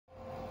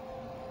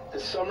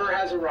Summer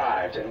has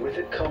arrived, and with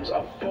it comes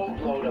a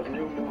boatload of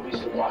new movies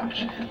to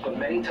watch. But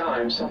many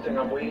times, something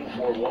I'm waiting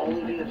for will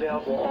only be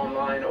available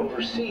online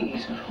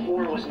overseas,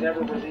 or was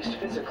never released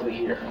physically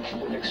here.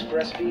 With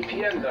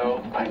ExpressVPN,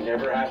 though, I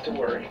never have to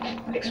worry.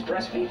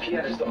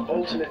 ExpressVPN is the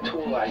ultimate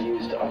tool I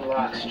use to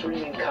unlock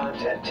streaming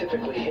content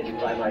typically hidden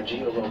by my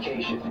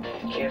geolocation.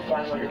 Can't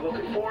find what you're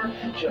looking for?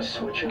 Just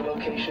switch your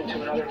location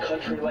to another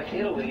country like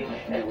Italy,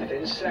 and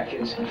within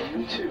seconds,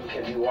 you too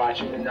can be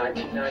watching the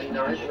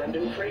 1999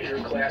 Brendan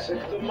Fraser classic,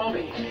 The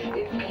Mummy,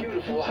 in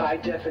beautiful high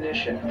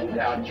definition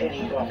without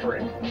any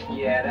buffering.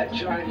 Yeah, that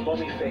giant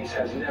mummy face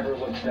has never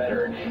looked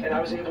better, and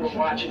I was able to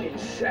watch it in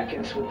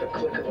seconds with the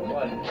click of a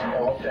button,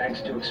 all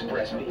thanks to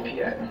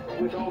ExpressVPN.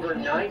 With over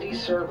 90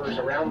 servers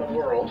around the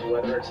world,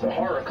 whether it's the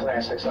horror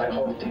classics I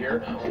hold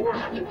dear, or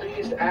the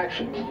biggest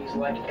action movies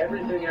like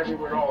Everything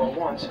Everywhere All at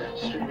Once,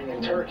 streaming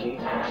in Turkey,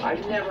 I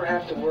never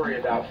have to worry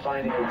about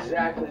finding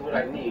exactly what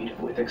I need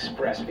with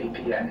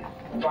ExpressVPN.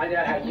 Find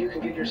out how you can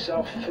get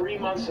yourself 3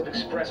 months of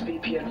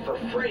ExpressVPN for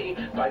free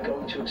by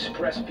going to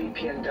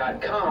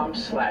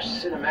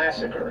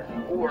expressvpn.com/cinemassacre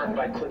or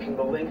by clicking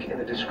the link in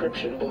the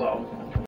description below.